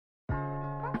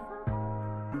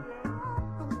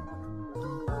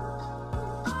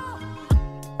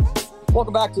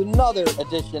Welcome back to another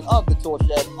edition of the Tool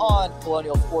Shed on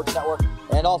Colonial Sports Network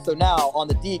and also now on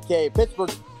the DK Pittsburgh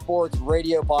Sports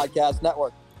Radio Podcast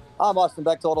Network. I'm Austin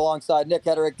Bechtold alongside Nick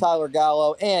Hederick, Tyler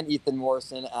Gallo, and Ethan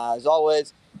Morrison. As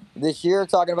always, this year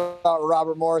talking about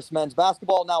Robert Morris men's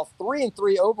basketball, now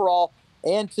 3-3 overall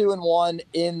and 2-1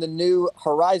 in the new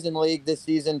Horizon League this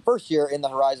season. First year in the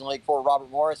Horizon League for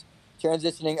Robert Morris,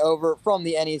 transitioning over from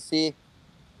the NEC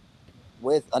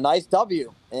with a nice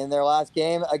W in their last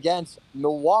game against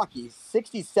Milwaukee,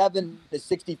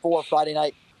 67-64 Friday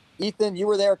night. Ethan, you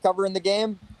were there covering the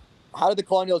game. How did the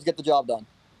Colonials get the job done?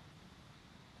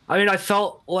 I mean, I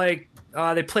felt like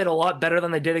they played a lot better than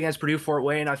they did against Purdue Fort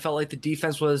Wayne. I felt like the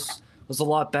defense was a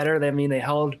lot better. They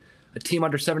held a team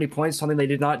under 70 points, something they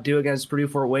did not do against Purdue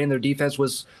Fort Wayne. Their defense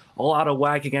was all out of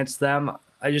whack against them.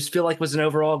 I just feel like it was an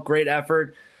overall great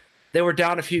effort. They were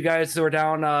down a few guys. They were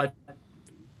down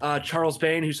Charles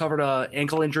Bain, who suffered an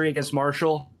ankle injury against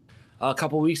Marshall a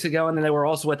couple weeks ago. And then they were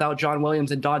also without John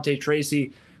Williams and Dante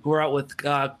Tracy, who were out with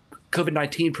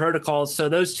COVID-19 protocols. So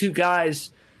those two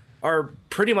guys are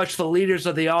pretty much the leaders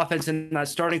of the offense in that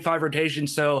starting five rotation.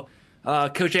 So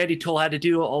Coach Andy Toole had to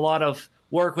do a lot of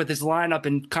work with his lineup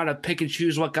and kind of pick and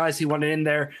choose what guys he wanted in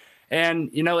there. And,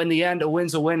 you know, in the end, a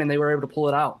win's a win, and they were able to pull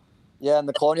it out. Yeah, and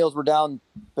the Colonials were down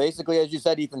basically, as you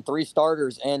said, Ethan, three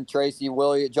starters and Tracy,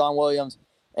 John Williams,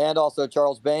 and also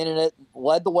Charles Bain, and it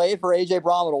led the way for A.J.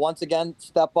 Brahma to once again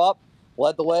step up,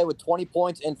 led the way with 20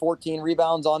 points and 14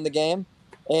 rebounds on the game.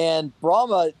 And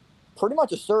Brahma pretty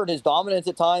much asserted his dominance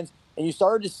at times, and you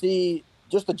started to see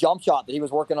just the jump shot that he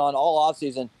was working on all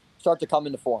offseason start to come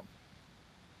into form.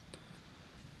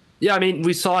 Yeah, I mean,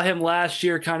 we saw him last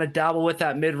year kind of dabble with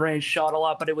that mid-range shot a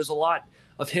lot, but it was a lot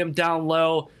of him down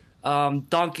low, a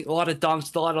lot of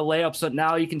dunks, a lot of layups. But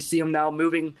now you can see him now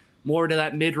moving more to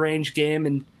that mid-range game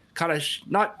and kind of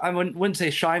I wouldn't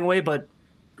say shying away, but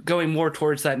going more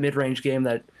towards that mid-range game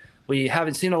that we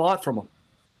haven't seen a lot from him.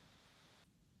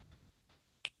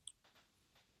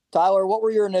 Tyler, what were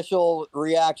your initial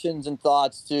reactions and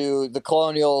thoughts to the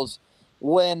Colonials'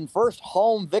 first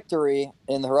home victory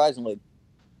in the Horizon League?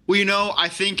 Well, you know, I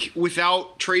think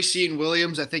without Tracy and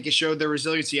Williams, I think it showed their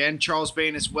resiliency, and Charles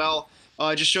Bain as well.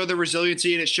 Just showed their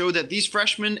resiliency, and it showed that these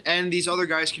freshmen and these other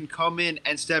guys can come in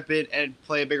and step in and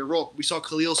play a bigger role. We saw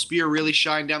Khalil Spear really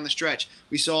shine down the stretch.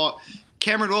 We saw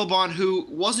Cameron Wilbon, who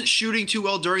wasn't shooting too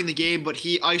well during the game, but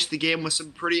he iced the game with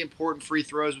some pretty important free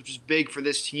throws, which is big for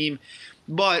this team.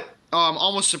 But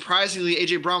almost surprisingly,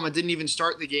 A.J. Brahma didn't even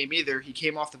start the game either. He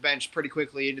came off the bench pretty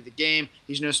quickly into the game.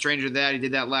 He's no stranger to that. He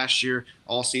did that last year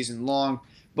all season long.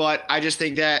 But I just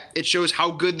think that it shows how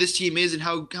good this team is and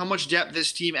how much depth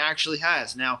this team actually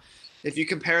has. Now, if you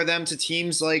compare them to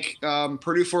teams like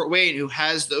Purdue Fort Wayne, who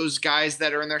has those guys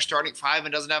that are in their starting five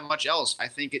and doesn't have much else, I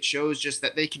think it shows just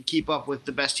that they can keep up with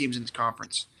the best teams in this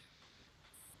conference.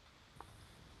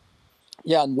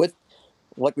 Yeah, and with,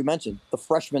 like we mentioned, the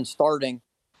freshmen starting,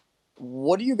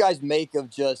 what do you guys make of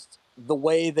just the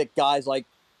way that guys like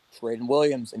Traden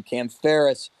Williams and Cam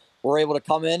Ferris were able to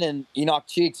come in, and Enoch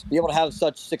Cheeks be able to have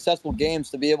such successful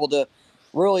games to be able to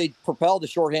really propel the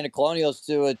shorthanded Colonials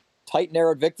to a tight,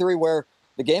 narrowed victory where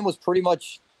the game was pretty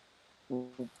much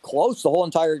close the whole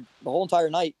entire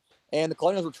night, and the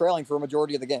Colonials were trailing for a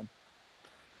majority of the game?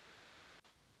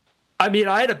 I mean,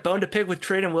 I had a bone to pick with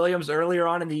Traden Williams earlier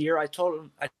on in the year. I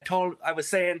was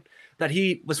saying that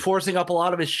he was forcing up a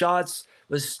lot of his shots,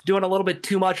 was doing a little bit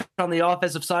too much on the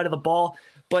offensive side of the ball.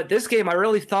 But this game, I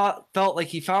really felt like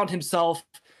he found himself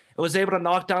and was able to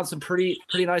knock down some pretty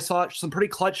nice shots, some pretty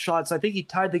clutch shots. I think he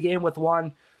tied the game with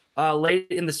one late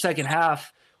in the second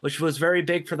half, which was very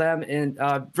big for them and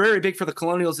very big for the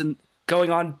Colonials in going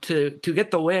on to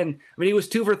get the win. I mean, he was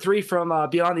 2 for 3 from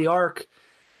beyond the arc.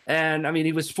 And, I mean,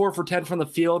 he was 4 for 10 from the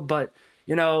field. But,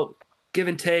 you know, give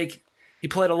and take, he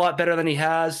played a lot better than he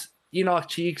has. Enoch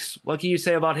Cheeks, what can you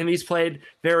say about him? He's played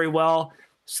very well,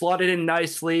 slotted in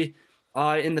nicely.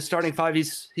 In the starting five,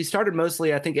 he started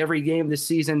mostly, I think, every game this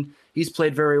season. He's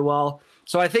played very well.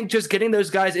 So I think just getting those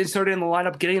guys inserted in the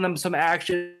lineup, getting them some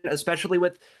action, especially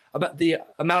with about the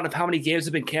amount of how many games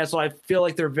have been canceled, I feel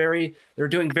like they're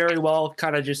doing very well,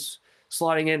 kind of just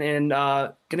slotting in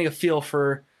and getting a feel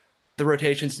for the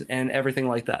rotations and everything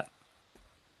like that.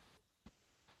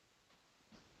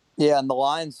 Yeah, and the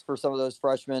lines for some of those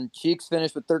freshmen. Cheeks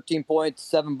finished with 13 points,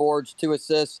 7 boards, 2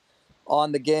 assists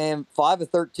on the game, 5 of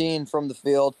 13 from the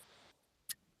field.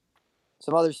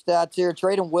 Some other stats here.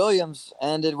 Traden Williams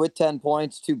ended with 10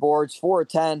 points, 2 boards, 4 of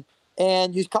 10.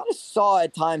 And you kind of saw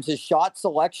at times his shot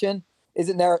selection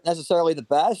isn't necessarily the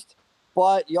best,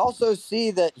 but you also see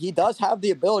that he does have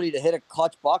the ability to hit a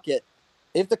clutch bucket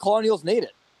if the Colonials need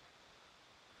it.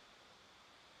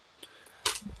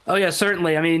 Oh yeah,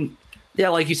 certainly. I mean, yeah,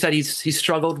 like you said, he's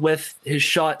struggled with his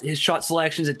shot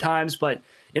selections at times, but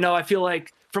I feel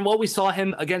like from what we saw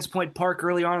him against Point Park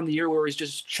early on in the year, where he's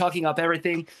just chucking up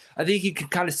everything, I think you can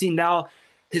kind of see now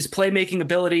his playmaking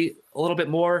ability a little bit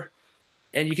more,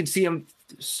 and you can see him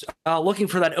looking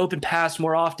for that open pass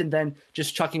more often than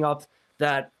just chucking up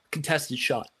that contested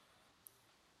shot.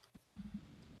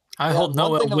 I hold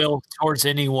no ill will towards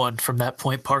anyone from that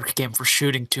Point Park game for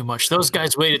shooting too much. Those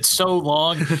guys waited so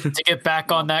long to get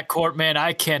back on that court, man.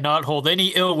 I cannot hold any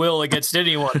ill will against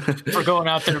anyone for going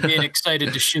out there being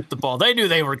excited to shoot the ball. They knew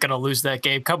they were going to lose that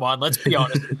game. Come on, let's be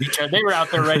honest with each other. They were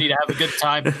out there ready to have a good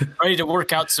time, ready to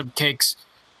work out some kinks.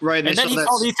 Right, and then he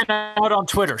called Ethan out on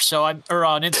Twitter, or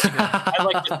on Instagram. I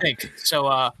like to think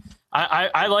so.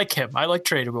 I like him. I like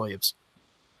Trader Williams.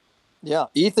 Yeah,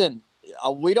 Ethan.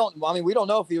 We don't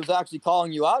know if he was actually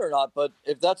calling you out or not, but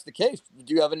if that's the case,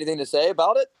 do you have anything to say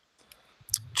about it?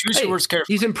 Choose your words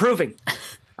carefully. He's improving.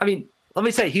 I mean, let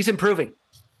me say he's improving.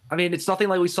 I mean, it's nothing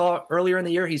like we saw earlier in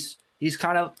the year. He's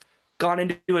kind of gone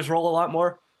into his role a lot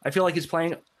more. I feel like he's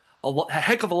playing a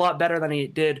heck of a lot better than he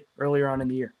did earlier on in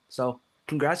the year. So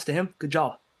congrats to him. Good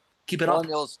job. Keep it up.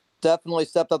 Colonials definitely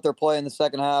stepped up their play in the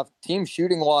second half. Team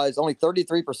shooting wise, only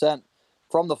 33%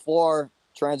 from the floor.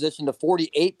 Transitioned to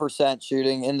 48%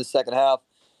 shooting in the second half.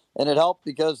 And it helped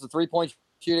because the three-point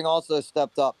shooting also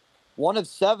stepped up. 1 of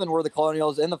 7 were the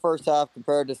Colonials in the first half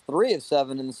compared to 3 of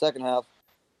 7 in the second half.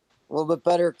 A little bit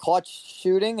better clutch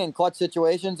shooting and clutch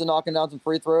situations and knocking down some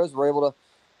free throws. We're able to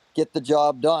get the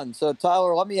job done. So,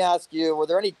 Tyler, let me ask you, were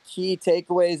there any key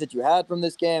takeaways that you had from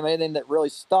this game? Anything that really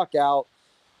stuck out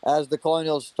as the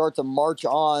Colonials start to march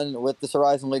on with this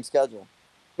Horizon League schedule?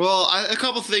 Well, a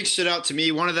couple things stood out to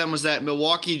me. One of them was that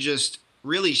Milwaukee just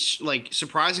really,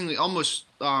 surprisingly, almost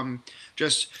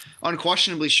just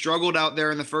unquestionably struggled out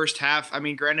there in the first half. I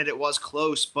mean, granted, it was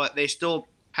close, but they still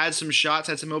had some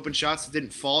open shots that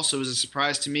didn't fall. So it was a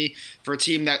surprise to me for a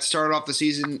team that started off the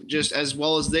season just as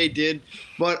well as they did.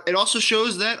 But it also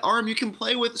shows that RMU can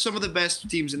play with some of the best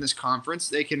teams in this conference.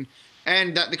 They can,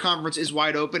 and that the conference is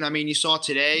wide open. I mean, you saw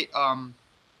today,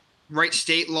 Wright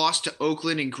State lost to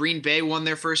Oakland, and Green Bay won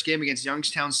their first game against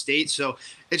Youngstown State. So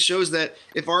it shows that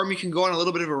if Army can go on a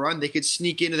little bit of a run, they could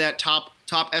sneak into that top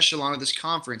echelon of this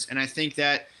conference. And I think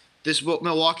that this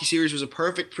Milwaukee series was a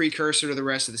perfect precursor to the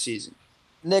rest of the season.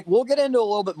 Nick, we'll get into a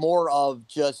little bit more of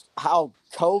just how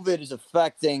COVID is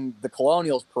affecting the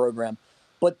Colonials program.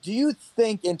 But do you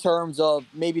think in terms of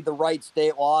maybe the Wright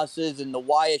State losses and the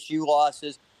YSU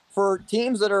losses, for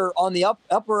teams that are on the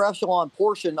upper echelon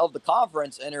portion of the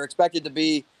conference and are expected to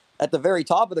be at the very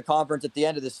top of the conference at the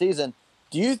end of the season,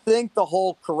 do you think the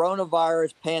whole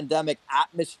coronavirus pandemic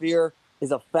atmosphere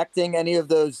is affecting any of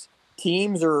those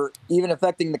teams or even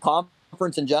affecting the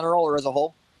conference in general or as a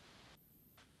whole?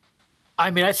 I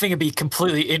mean, I think it'd be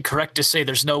completely incorrect to say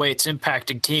there's no way it's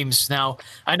impacting teams. Now,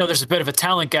 I know there's a bit of a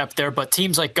talent gap there, but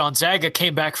teams like Gonzaga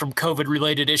came back from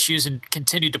COVID-related issues and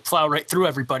continued to plow right through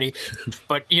everybody.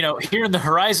 But, here in the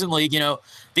Horizon League,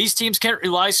 these teams can't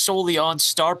rely solely on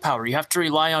star power. You have to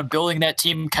rely on building that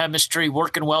team chemistry,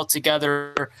 working well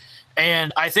together.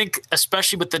 And I think,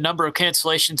 especially with the number of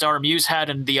cancellations RMU's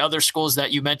had and the other schools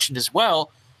that you mentioned as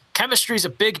well, chemistry is a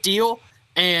big deal.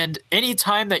 And any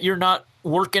time that you're not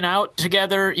working out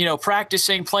together,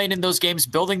 practicing, playing in those games,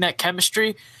 building that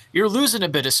chemistry, you're losing a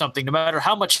bit of something, no matter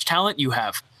how much talent you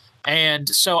have. And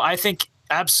so I think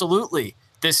absolutely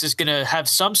this is going to have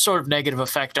some sort of negative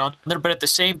effect on there. But at the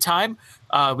same time,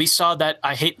 we saw that,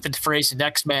 I hate the phrase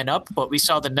next man up, but we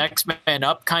saw the next man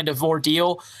up kind of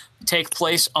ordeal take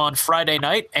place on Friday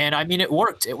night. And I mean, it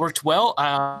worked. It worked well.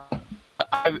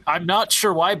 I'm not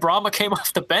sure why Brahma came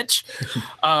off the bench,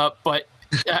 but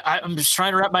I'm just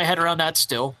trying to wrap my head around that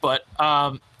still. But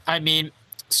I mean,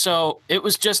 so it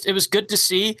was good to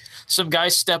see some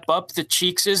guys step up. The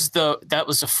Cheekses, that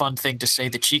was a fun thing to say,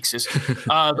 the Cheekses,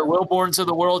 the Wilborns of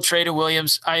the world, Trader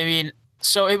Williams. I mean,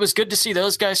 so it was good to see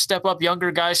those guys step up,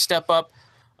 younger guys step up.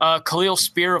 Khalil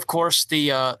Spear, of course,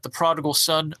 the prodigal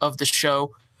son of the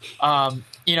show.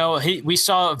 We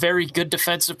saw a very good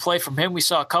defensive play from him. We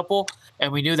saw a couple,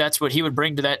 and we knew that's what he would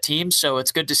bring to that team. So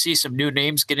it's good to see some new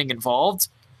names getting involved.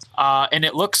 And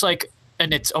it looks like,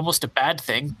 and it's almost a bad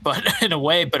thing, but in a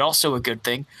way, but also a good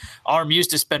thing. RMU's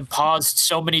just been paused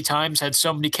so many times, had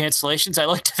so many cancellations. I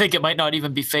like to think it might not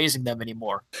even be phasing them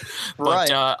anymore. But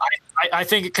right. I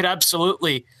think it could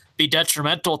absolutely be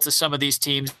detrimental to some of these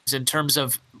teams in terms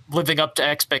of living up to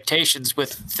expectations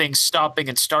with things stopping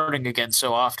and starting again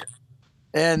so often.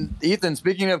 And Ethan,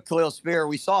 speaking of Khalil Spear,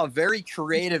 we saw a very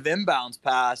creative inbounds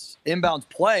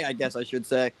play, I guess I should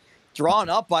say, drawn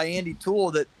up by Andy Toole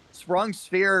that sprung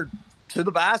Spear to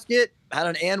the basket, had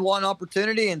an and one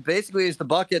opportunity and basically is the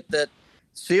bucket that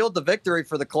sealed the victory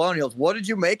for the Colonials. What did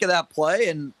you make of that play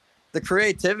and the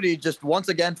creativity just once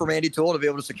again from Andy Toole to be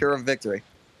able to secure a victory?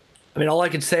 I mean, all I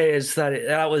can say is that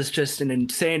that was just an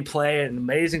insane play, an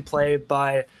amazing play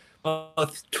by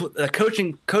both the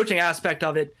coaching aspect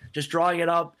of it, just drawing it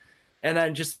up, and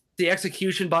then just the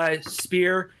execution by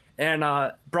Spear. And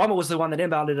Brahma was the one that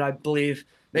inbounded it, I believe,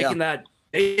 making that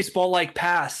baseball-like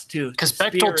pass to because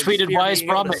Bechtel tweeted, "Why is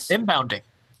Brahma inbounding?"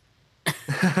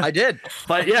 I did,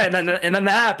 but yeah, and then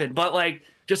that happened. But like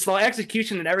just the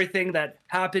execution and everything that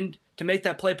happened to make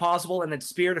that play possible, and then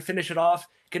Spear to finish it off,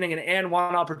 getting an and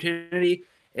one opportunity,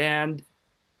 and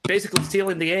basically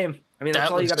stealing the game. I mean,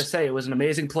 that's all you got to say. It was an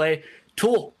amazing play.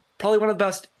 Toole, probably one of the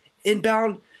best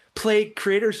inbound play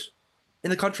creators in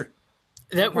the country.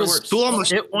 That was Toole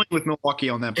almost won with Milwaukee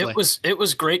on that play. It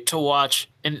was great to watch,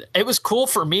 and it was cool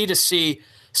for me to see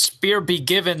Spear be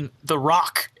given the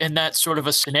rock in that sort of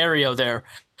a scenario there,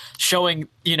 showing,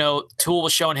 Toole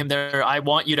was showing him there, I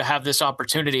want you to have this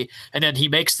opportunity. And then he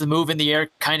makes the move in the air,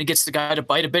 kind of gets the guy to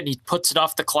bite a bit, and he puts it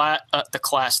off the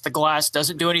glass,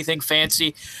 doesn't do anything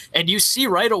fancy. And you see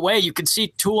right away, you can see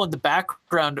Toole in the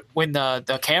background when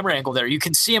the camera angle there, you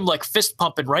can see him like fist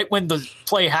pumping right when the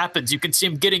play happens. You can see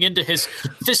him getting into his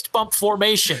fist bump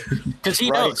formation because he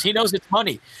knows it's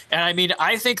money. And I mean,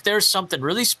 I think there's something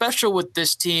really special with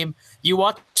this team. You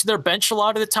watch their bench a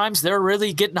lot of the times, they're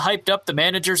really getting hyped up. The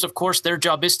managers, of course, their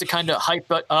job is to kind of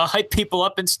hype people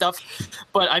up and stuff.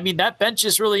 But, I mean, that bench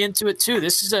is really into it, too.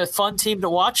 This is a fun team to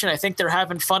watch, and I think they're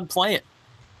having fun playing.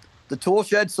 The Tool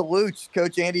Shed salutes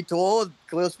Coach Andy Toole,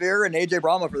 Khalil Spear, and A.J.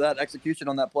 Brahma for that execution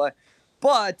on that play.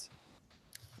 But,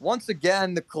 once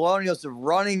again, the Colonials are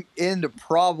running into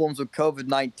problems with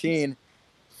COVID-19,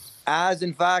 as,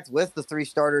 in fact, with the three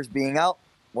starters being out.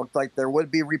 Looked like there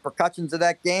would be repercussions of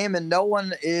that game, and no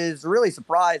one is really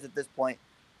surprised at this point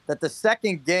that the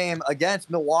second game against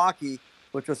Milwaukee,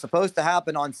 which was supposed to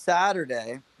happen on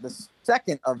Saturday, the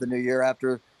second of the new year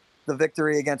after the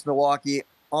victory against Milwaukee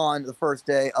on the first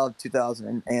day of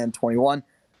 2021,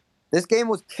 this game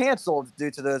was canceled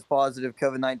due to those positive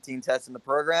COVID-19 tests in the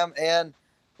program, and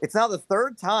it's now the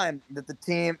third time that the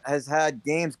team has had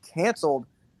games canceled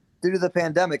due to the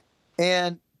pandemic,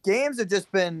 and games have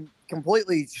just been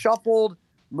completely shuffled,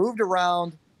 moved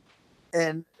around,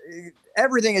 and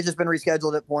everything has just been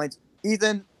rescheduled at points.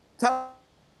 Ethan, tell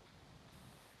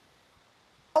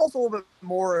us a little bit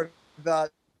more about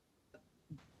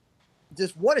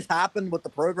just what has happened with the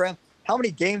program. How many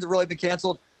games have really been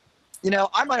canceled?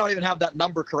 I might not even have that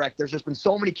number correct. There's just been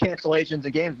so many cancellations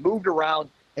and games moved around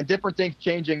and different things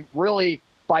changing really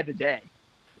by the day.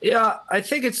 Yeah, I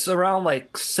think it's around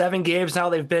like 7 games now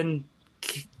they've been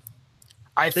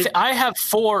I have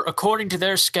 4, according to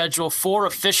their schedule, 4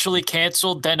 officially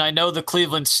canceled. Then I know the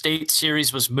Cleveland State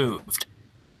series was moved.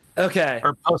 Okay.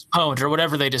 Or postponed or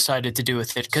whatever they decided to do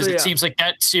with it. Because it seems like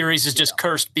that series is just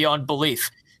cursed beyond belief.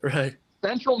 Right.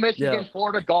 Central Michigan,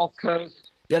 Florida Gulf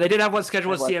Coast. Yeah, they did have one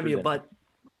scheduled with CMU, but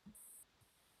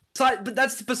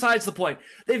that's besides the point.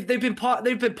 They've been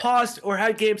paused or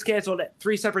had games canceled at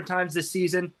 3 separate times this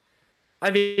season.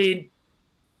 I mean,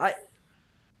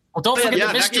 well, don't forget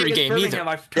the mystery game either.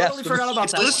 I totally forgot about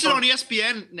that. It's listed on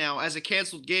ESPN now as a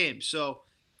canceled game. So,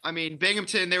 I mean,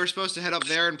 Binghamton, they were supposed to head up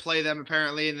there and play them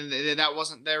apparently, and then that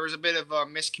wasn't. There was a bit of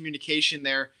miscommunication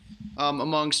there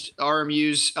amongst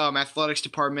RMU's athletics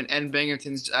department and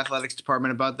Binghamton's athletics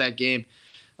department about that game.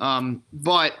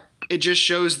 But it just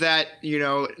shows that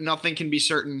nothing can be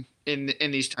certain in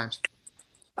these times.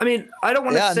 I mean, I don't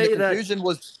want to say the that confusion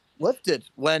was lifted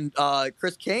when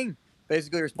Chris King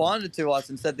basically responded to us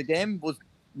and said the game was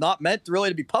not meant really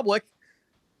to be public,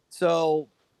 so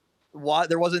why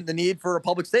there wasn't the need for a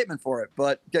public statement for it.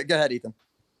 But go ahead, Ethan.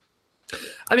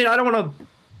 I mean, I don't want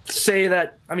to say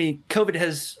that. I mean, COVID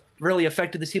has really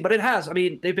affected the team, but it has. I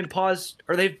mean, they've been paused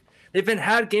or they've been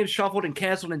had games shuffled and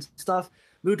canceled and stuff,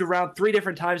 moved around 3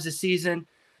 different times this season.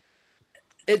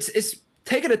 It's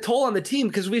taken a toll on the team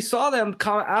because we saw them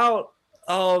come out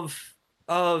of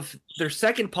their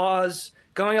second pause,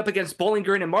 going up against Bowling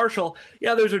Green and Marshall.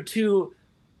 Yeah, those are 2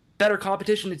 better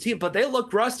competition to team, but they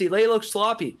look rusty. They look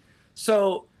sloppy.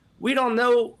 So we don't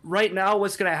know right now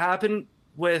what's going to happen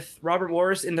with Robert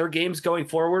Morris in their games going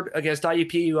forward against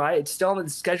IUPUI. It's still on the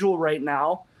schedule right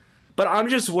now, but I'm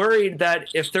just worried that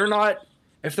if they're not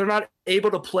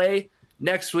able to play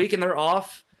next week and they're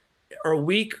off or a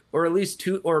week or at least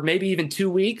 2 or maybe even 2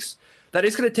 weeks, that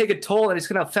it's going to take a toll and it's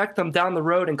going to affect them down the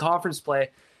road in conference play.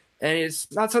 And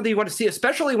it's not something you want to see,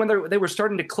 especially when they were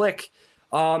starting to click,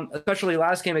 especially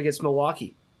last game against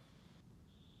Milwaukee.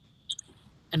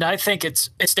 And I think it's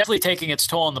definitely taking its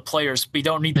toll on the players. We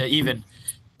don't need to even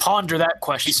ponder that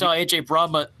question. You saw A.J.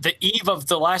 Brown the eve of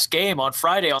the last game on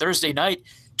Thursday night,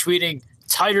 tweeting,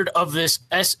 "Tired of this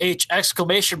SH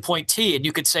exclamation point T." And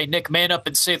you could say, "Nick, man up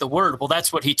and say the word." Well,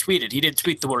 that's what he tweeted. He didn't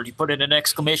tweet the word. He put in an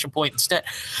exclamation point instead.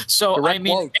 So, Direct I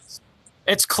mean,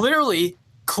 it's clearly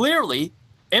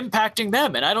impacting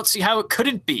them. And I don't see how it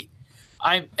couldn't be.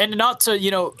 And not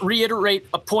to, reiterate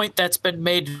a point that's been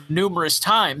made numerous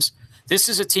times. This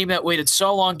is a team that waited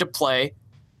so long to play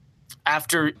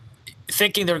after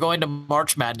thinking they're going to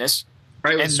March Madness.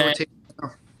 Right.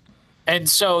 And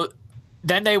so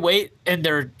then they wait and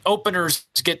their openers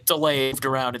get delayed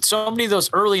around. And so many of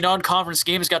those early non-conference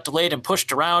games got delayed and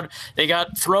pushed around. They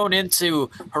got thrown into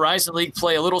Horizon League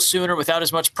play a little sooner without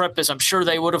as much prep as I'm sure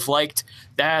they would have liked.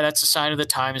 That's a sign of the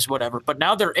times, whatever. But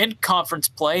now they're in conference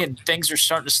play and things are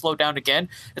starting to slow down again.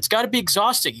 It's got to be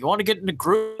exhausting. You want to get in a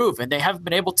groove, and they haven't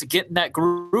been able to get in that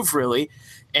groove really.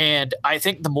 And I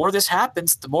think the more this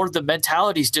happens, the more the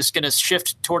mentality is just going to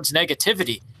shift towards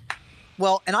negativity.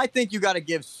 Well, and I think you got to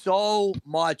give so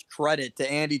much credit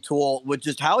to Andy Toole with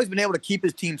just how he's been able to keep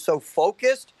his team so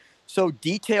focused, so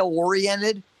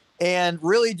detail-oriented, and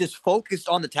really just focused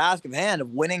on the task of hand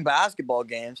of winning basketball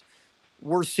games.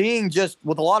 We're seeing just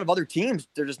with a lot of other teams,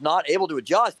 they're just not able to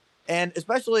adjust. And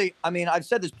especially, I mean, I've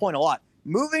said this point a lot,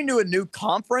 moving to a new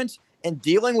conference and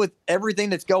dealing with everything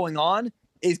that's going on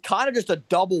is kind of just a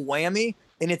double whammy.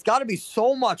 And it's got to be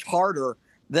so much harder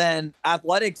than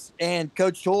athletics and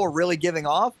Coach Toole are really giving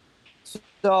off.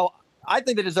 So I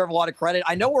think they deserve a lot of credit.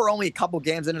 I know we're only a couple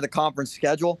games into the conference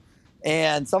schedule,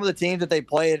 and some of the teams that they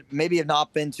played maybe have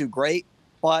not been too great,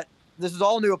 but this is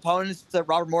all new opponents that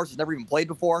Robert Morris has never even played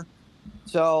before.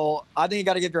 So I think you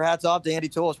got to give your hats off to Andy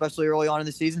Toole, especially early on in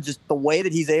the season, just the way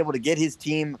that he's able to get his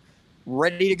team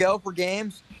ready to go for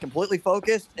games, completely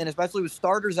focused, and especially with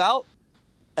starters out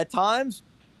at times,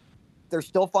 they're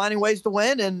still finding ways to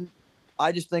win, and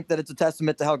I just think that it's a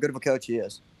testament to how good of a coach he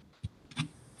is.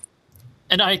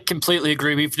 And I completely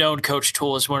agree. We've known Coach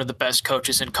Toole as one of the best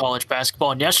coaches in college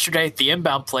basketball. And yesterday, the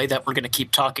inbound play that we're going to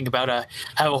keep talking about,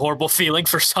 have a horrible feeling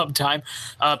for some time.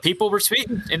 People were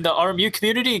tweeting in the RMU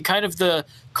community and kind of the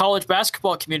college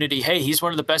basketball community, hey, he's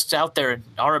one of the best out there, and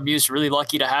RMU is really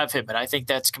lucky to have him. And I think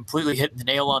that's completely hitting the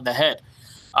nail on the head.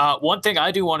 One thing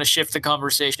I do want to shift the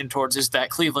conversation towards is that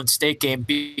Cleveland State game,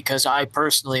 because I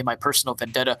personally, my personal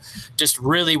vendetta, just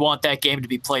really want that game to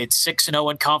be played.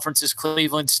 6-0 in conferences,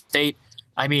 Cleveland State.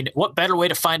 I mean, what better way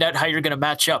to find out how you're going to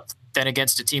match up than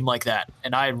against a team like that?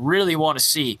 And I really want to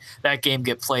see that game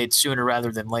get played sooner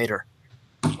rather than later.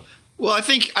 Well, I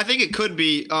think it could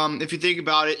be. If you think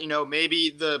about it, maybe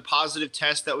the positive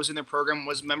test that was in their program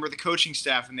was a member of the coaching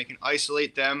staff, and they can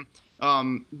isolate them.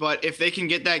 But if they can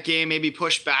get that game maybe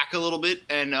pushed back a little bit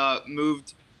and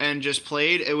moved and just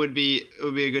played, it would be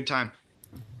a good time.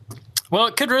 Well,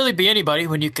 it could really be anybody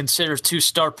when you consider 2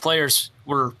 star players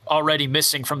were already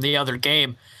missing from the other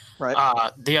game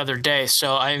the other day.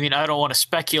 So, I mean, I don't want to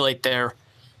speculate there,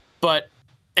 but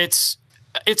it's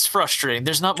frustrating.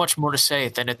 There's not much more to say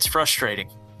than it's frustrating.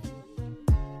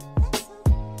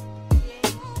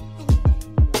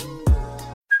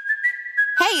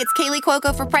 Hey, it's Kaylee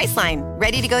Cuoco for Priceline.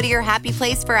 Ready to go to your happy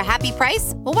place for a happy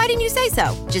price? Well, why didn't you say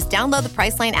so? Just download the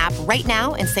Priceline app right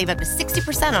now and save up to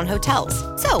 60% on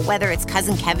hotels. So whether it's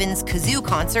Cousin Kevin's Kazoo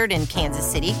Concert in Kansas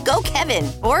City, go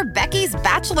Kevin, or Becky's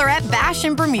Bachelorette Bash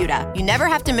in Bermuda, you never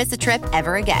have to miss a trip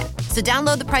ever again. So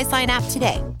download the Priceline app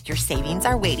today. Your savings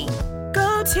are waiting.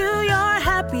 Go to your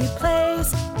happy place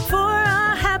for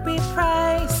a happy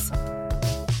price.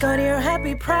 Go to your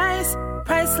happy price,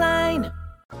 Priceline.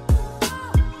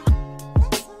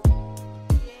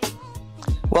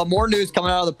 Well, more news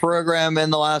coming out of the program in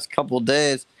the last couple of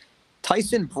days.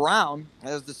 Tyson Brown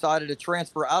has decided to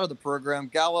transfer out of the program.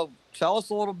 Gallo, tell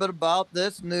us a little bit about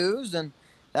this news, and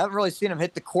I haven't really seen him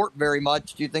hit the court very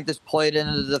much. Do you think this played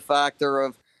into the factor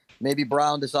of maybe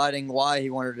Brown deciding why he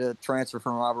wanted to transfer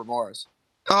from Robert Morris?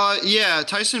 Yeah,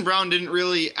 Tyson Brown didn't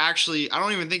really I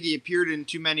don't even think he appeared in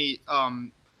too many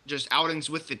just outings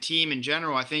with the team in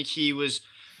general. I think he was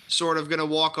sort of going to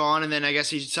walk on, and then I guess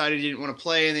he decided he didn't want to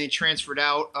play, and then he transferred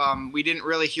out. We didn't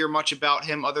really hear much about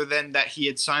him other than that he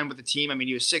had signed with the team. I mean,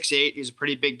 he was 6'8", he was a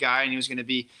pretty big guy, and he was going to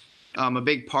be a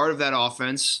big part of that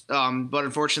offense. But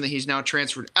unfortunately, he's now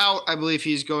transferred out. I believe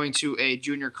he's going to a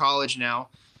junior college now,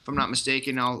 if I'm not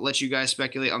mistaken. I'll let you guys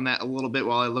speculate on that a little bit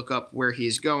while I look up where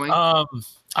he's going.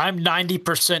 I'm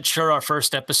 90% sure our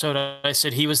first episode, I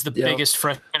said he was the biggest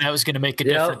freshman that was going to make a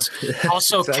difference.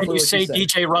 Also, exactly, can you say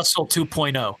DJ Russell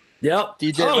 2.0? Yep.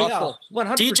 DJ Russell. Yeah.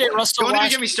 100%. DJ Russell. Don't even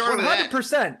get me started with that.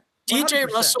 100%. DJ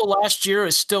 100%. Russell last year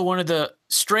is still one of the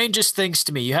strangest things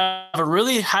to me. You have a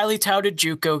really highly touted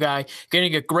JUCO guy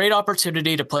getting a great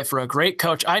opportunity to play for a great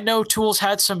coach. I know Tools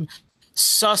had some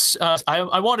sus.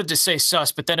 I wanted to say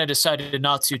sus, but then I decided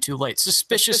not to too late.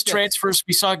 Suspicious transfers.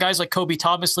 We saw guys like Kobe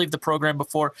Thomas leave the program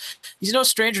before. He's no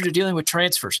stranger to dealing with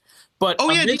transfers. But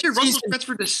DJ Russell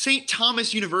transferred to St.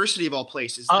 Thomas University of all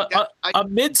places. A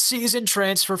mid-season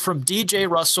transfer from DJ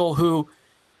Russell, who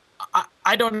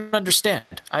I don't understand.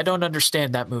 I don't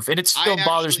understand that move, and it still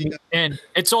bothers me. And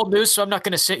it's old news, so I'm not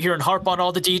going to sit here and harp on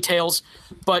all the details.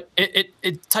 But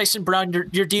Tyson Brown,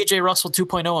 you're DJ Russell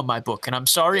 2.0 in my book, and I'm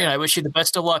sorry, and I wish you the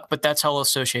best of luck. But that's how I'll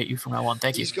associate you from now on.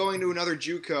 Thank you. He's going to another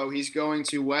JUCO. He's going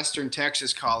to Western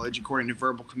Texas College, according to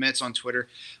Verbal Commits on Twitter.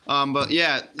 But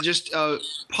yeah, just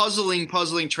puzzling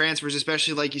transfers,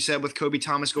 especially like you said with Kobe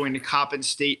Thomas going to Coppin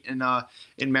State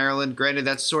in Maryland. Granted,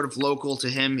 that's sort of local to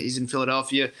him. He's in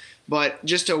Philadelphia. But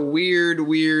just a weird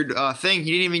thing.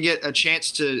 He didn't even get a chance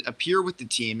to appear with the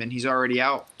team, and he's already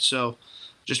out. So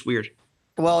just weird.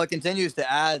 Well, it continues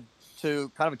to add to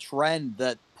kind of a trend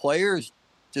that players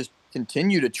just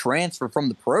continue to transfer from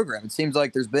the program. It seems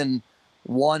like there's been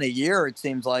one a year, it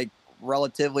seems like,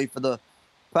 relatively for the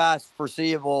past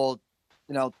foreseeable,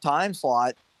 time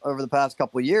slot over the past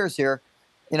couple of years here.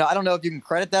 I don't know if you can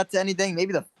credit that to anything.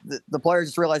 Maybe the players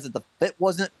just realized that the fit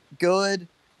wasn't good.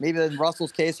 Maybe in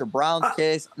Russell's case or Brown's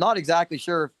case. I'm not exactly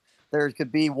sure if there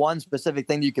could be one specific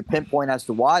thing that you could pinpoint as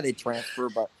to why they transfer,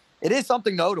 but it is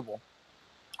something notable.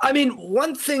 I mean,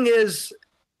 one thing is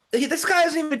this guy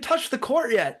hasn't even touched the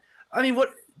court yet. I mean,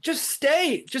 what? Just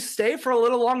stay for a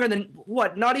little longer than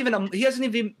what? Not even he hasn't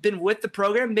even been with the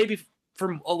program maybe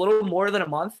for a little more than a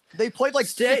month. They played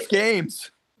 6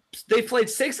 games. They played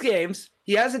 6 games.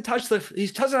 He hasn't touched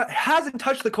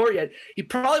the court yet. He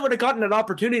probably would have gotten an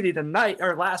opportunity tonight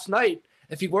or last night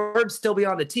if he were to still be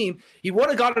on the team. He would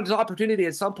have gotten his opportunity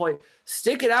at some point.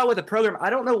 Stick it out with the program.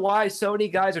 I don't know why so many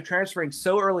guys are transferring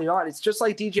so early on. It's just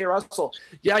like DJ Russell.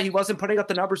 Yeah, he wasn't putting up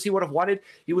the numbers he would have wanted.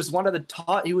 He was one of the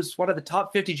top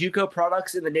 50 JUCO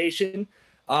products in the nation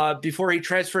before he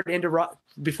transferred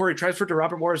to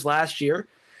Robert Morris last year.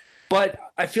 But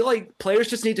I feel like players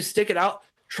just need to stick it out.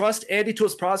 Trust Andy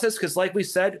Toole's process because, like we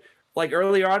said,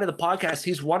 earlier on in the podcast,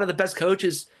 he's one of the best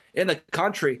coaches in the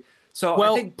country. So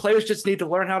I think players just need to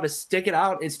learn how to stick it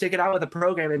out with the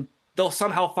program, and they'll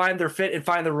somehow find their fit and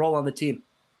find their role on the team.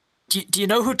 Do you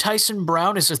know who Tyson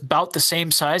Brown is about the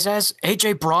same size as?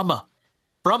 AJ Brahma.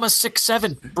 Brahma's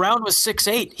 6'7". Brown was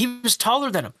 6'8". He was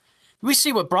taller than him. We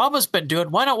see what Brahma's been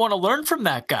doing. Why not want to learn from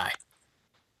that guy?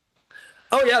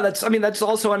 Oh yeah, that's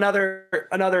also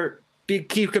another big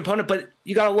key component, but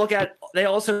you got to look at, they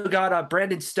also got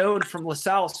Brandon Stone from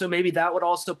LaSalle. So maybe that would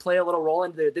also play a little role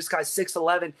into this guy's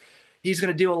 6'11". He's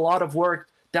going to do a lot of work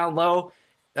down low,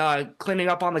 cleaning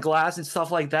up on the glass and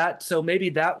stuff like that. So maybe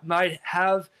that might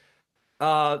have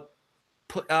been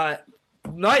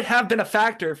a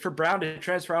factor for Brown to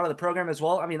transfer out of the program as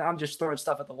well. I mean, I'm just throwing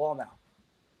stuff at the wall now.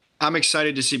 I'm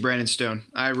excited to see Brandon Stone.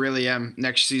 I really am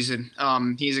next season.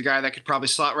 He's a guy that could probably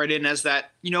slot right in as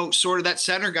that, sort of that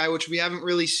center guy, which we haven't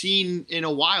really seen in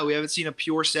a while. We haven't seen a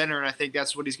pure center, and I think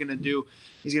that's what he's going to do.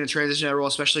 He's going to transition that role,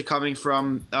 especially coming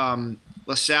from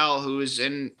LaSalle, who is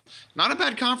in not a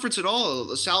bad conference at all.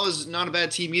 LaSalle is not a bad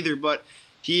team either, but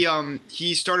he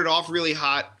started off really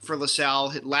hot for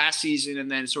LaSalle last season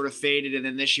and then sort of faded, and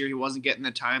then this year he wasn't getting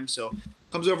the time. So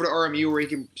comes over to RMU where he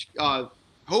can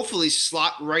hopefully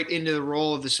slot right into the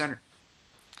role of the center.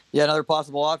 Yeah, another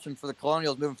possible option for the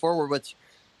Colonials moving forward, which,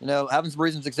 having some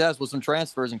recent success with some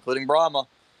transfers, including Brahma,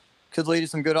 could lead to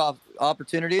some good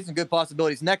opportunities and good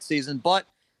possibilities next season. But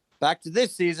back to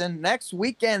this season, next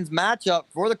weekend's matchup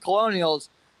for the Colonials,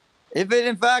 if it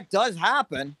in fact does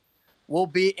happen, will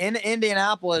be in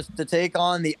Indianapolis to take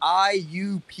on the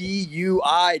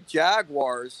IUPUI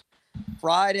Jaguars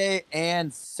Friday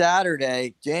and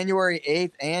Saturday, January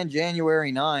 8th and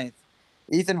January 9th.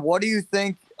 Ethan, what do you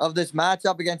think of this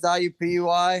matchup against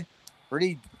IUPUI?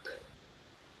 Pretty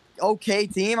okay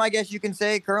team, I guess you can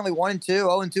say. Currently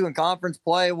 1-2, 0-2 in conference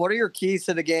play. What are your keys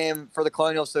to the game for the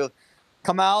Colonials to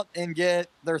come out and get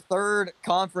their third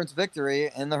conference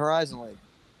victory in the Horizon League?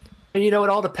 And it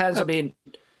all depends. I mean,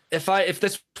 if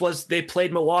they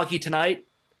played Milwaukee tonight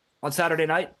on Saturday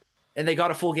night and they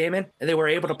got a full game in and they were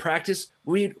able to practice,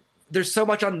 there's so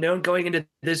much unknown going into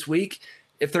this week.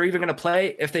 If they're even going to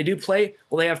play, if they do play,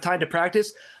 will they have time to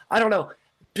practice? I don't know.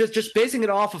 Just basing it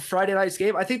off of Friday night's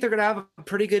game, I think they're going to have a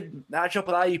pretty good matchup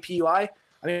with IUPUI.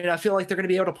 I mean, I feel like they're going to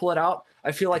be able to pull it out.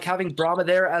 I feel like having Brahma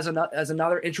there as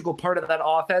another integral part of that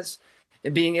offense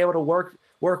and being able to work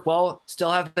well,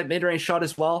 still have that mid-range shot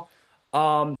as well.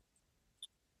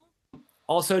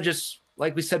 also just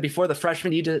like we said before, the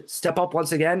freshmen need to step up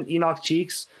once again. Enoch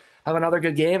Cheeks have another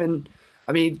good game, and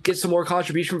I mean, get some more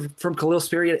contribution from Khalil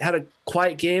Sperry. Had a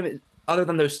quiet game other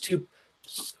than those two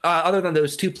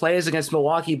plays against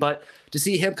Milwaukee, but to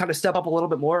see him kind of step up a little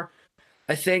bit more,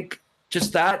 I think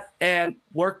just that and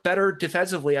work better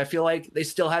defensively. I feel like they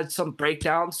still had some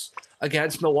breakdowns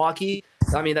against Milwaukee.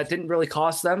 I mean, that didn't really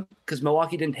cost them because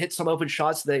Milwaukee didn't hit some open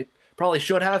shots they probably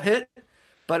should have hit.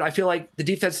 But I feel like the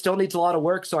defense still needs a lot of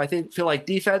work. So I feel like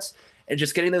defense and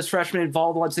just getting those freshmen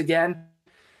involved once again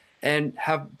and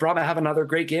have Brahma have another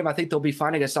great game. I think they'll be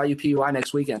fine against IUPUI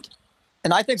next weekend.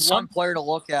 And I think one player to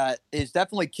look at is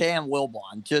definitely Cam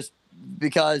Wilbon, just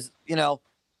because,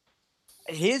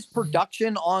 his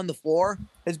production on the floor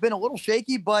has been a little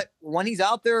shaky, but when he's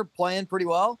out there playing pretty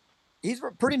well, he's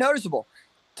pretty noticeable.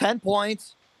 10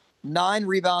 points, 9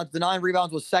 rebounds. The 9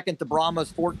 rebounds was second to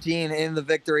Brahma's 14 in the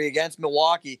victory against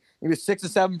Milwaukee. He was 6 of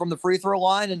 7 from the free throw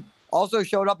line and also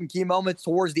showed up in key moments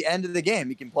towards the end of the game.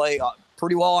 He can play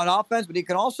pretty well on offense, but he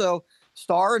can also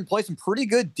star and play some pretty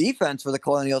good defense for the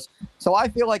Colonials. So I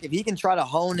feel like if he can try to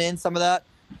hone in some of that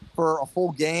for a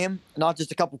full game, not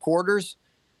just a couple quarters,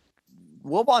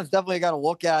 Wilbon's definitely got to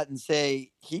look at and say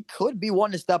he could be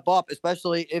one to step up,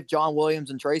 especially if John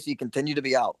Williams and Tracy continue to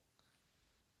be out.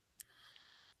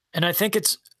 And I think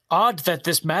it's odd that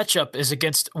this matchup is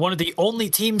against one of the only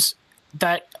teams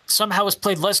that somehow has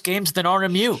played less games than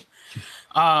RMU.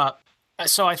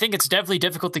 So I think it's definitely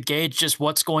difficult to gauge just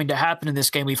what's going to happen in this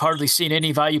game. We've hardly seen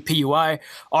any of IUPUI.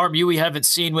 RMU we haven't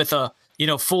seen with a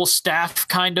full staff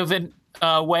kind of in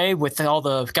way, with all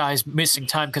the guys missing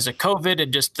time because of COVID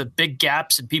and just the big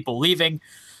gaps and people leaving.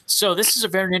 So this is a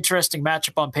very interesting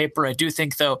matchup on paper. I do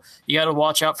think, though, you got to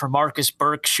watch out for Marcus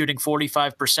Burke, shooting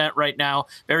 45% right now.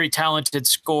 Very talented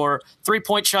scorer.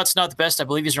 3-point shot's not the best. I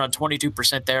believe he's around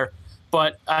 22% there.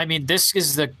 But, I mean, this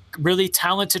is the really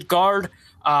talented guard.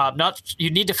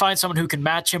 You need to find someone who can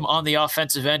match him on the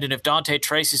offensive end. And if Dante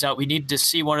Tracy's out, we need to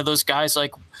see one of those guys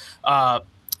like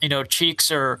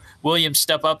Cheeks or Williams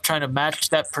step up trying to match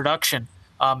that production,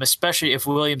 especially if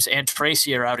Williams and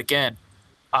Tracy are out again.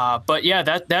 But yeah,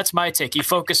 that's my take. You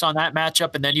focus on that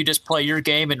matchup and then you just play your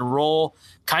game and roll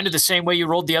kind of the same way you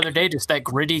rolled the other day, just that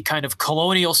gritty kind of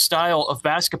Colonial style of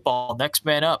basketball, next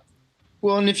man up.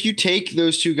 Well, and if you take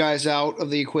those two guys out of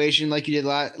the equation like you did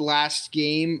last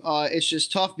game, it's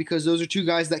just tough because those are two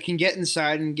guys that can get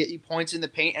inside and get you points in the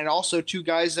paint, and also two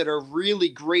guys that are really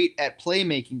great at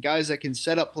playmaking, guys that can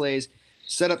set up plays,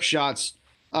 set up shots.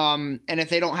 And if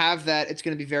they don't have that, it's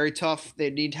going to be very tough.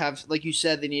 They need to have, like you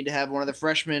said, they need to have one of the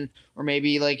freshmen, or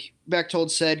maybe like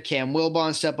Bechtold said, Cam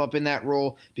Wilbon step up in that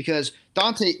role, because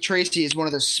Dante Tracy is one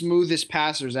of the smoothest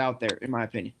passers out there, in my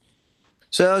opinion.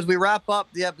 So as we wrap up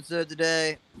the episode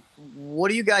today, what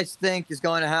do you guys think is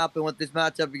going to happen with this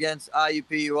matchup against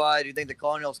IUPUI? Do you think the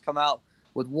Colonials come out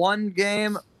with one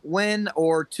game win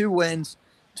or 2 wins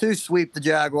to sweep the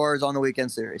Jaguars on the weekend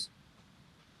series?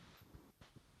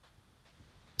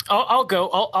 I'll go.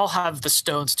 I'll have the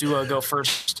Stones duo go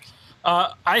first.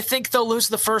 I think they'll lose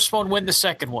the first one, win the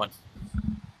second one.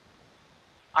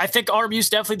 I think RMU's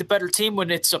definitely the better team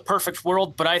when it's a perfect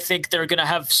world, but I think they're going to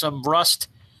have some rust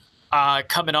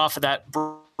coming off of that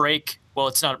break. Well,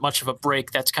 it's not much of a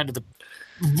break. That's kind of the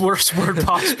worst word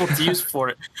possible to use for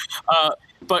it.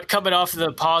 But coming off of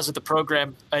the pause of the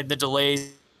program and the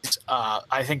delays,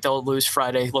 I think they'll lose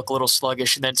Friday, look a little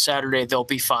sluggish, and then Saturday they'll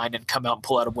be fine and come out and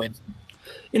pull out a win.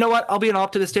 You know what? I'll be an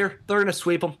optimist here. They're going to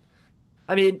sweep them.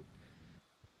 I mean,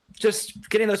 just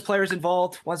getting those players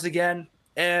involved once again,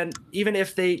 and even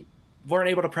if they weren't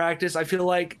able to practice, I feel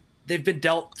like they've been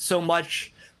dealt so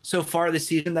much so far this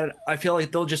season that I feel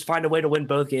like they'll just find a way to win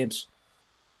both games.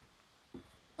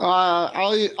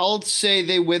 I'll say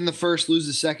they win the first, lose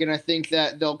the second. I think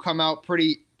that they'll come out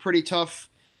pretty tough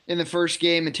in the first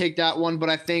game and take that one, but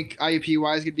I think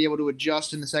IUPUI is going to be able to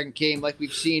adjust in the second game like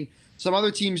we've seen some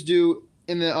other teams do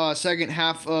in the second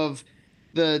half of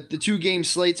the 2-game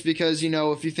slates, because,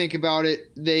 if you think about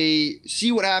it, they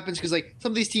see what happens, because like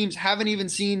some of these teams haven't even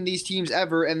seen these teams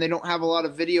ever, and they don't have a lot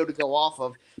of video to go off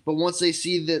of. But once they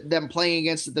see them playing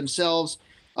against it themselves,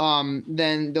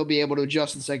 then they'll be able to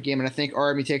adjust in the second game. And I think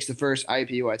RMU takes the first,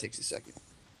 IUPUI takes the second.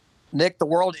 Nick, the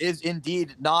world is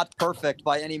indeed not perfect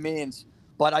by any means,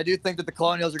 but I do think that the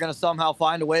Colonials are going to somehow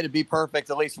find a way to be perfect,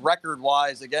 at least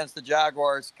record-wise, against the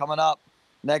Jaguars coming up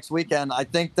next weekend. I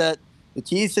think that the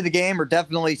keys to the game are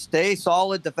definitely stay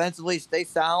solid defensively, stay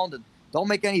sound, and don't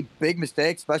make any big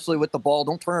mistakes, especially with the ball.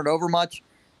 Don't turn it over much.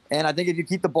 And I think if you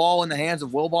keep the ball in the hands of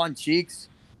Wilbon, Cheeks,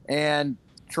 and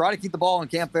try to keep the ball in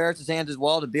Cam Ferris' hands as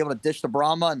well to be able to dish to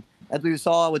Brahma as we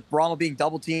saw with Brahma being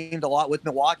double teamed a lot with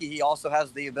Milwaukee, he also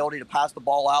has the ability to pass the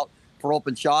ball out for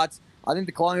open shots. I think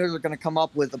the Colonials are going to come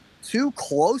up with 2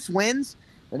 close wins.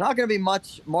 They're not going to be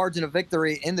much margin of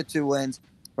victory in the 2 wins,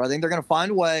 but I think they're going to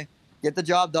find a way, get the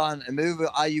job done, and move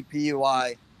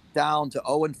IUPUI down to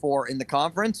 0-4 in the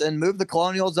conference and move the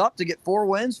Colonials up to get 4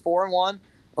 wins, 4-1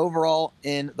 overall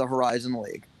in the Horizon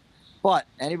League. But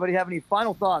anybody have any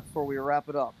final thoughts before we wrap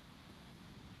it up?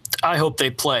 I hope they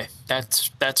play.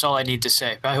 That's all I need to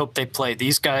say. I hope they play.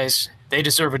 These guys, they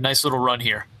deserve a nice little run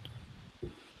here.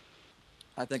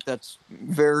 I think that's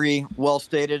very well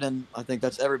stated, and I think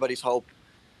that's everybody's hope,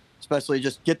 especially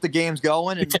just get the games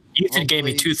going. And Ethan gave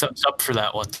me 2 thumbs up for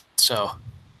that one, so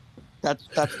that's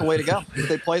the way to go. If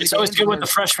they play the it's always good when the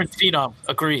freshman phenom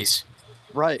agrees.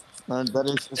 Right, that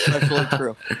is especially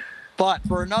true. But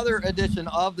for another edition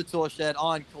of the Tool Shed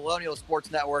on Colonial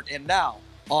Sports Network and now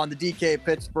on the DK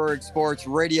Pittsburgh Sports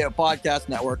Radio Podcast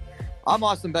Network, I'm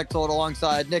Austin Bechtold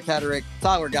alongside Nick Hederick,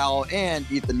 Tyler Gallo, and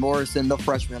Ethan Morrison, the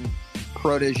freshman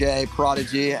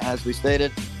prodigy, as we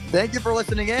stated. Thank you for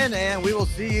listening in, and we will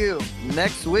see you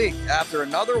next week after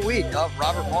another week of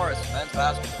Robert Morris men's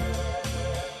basketball.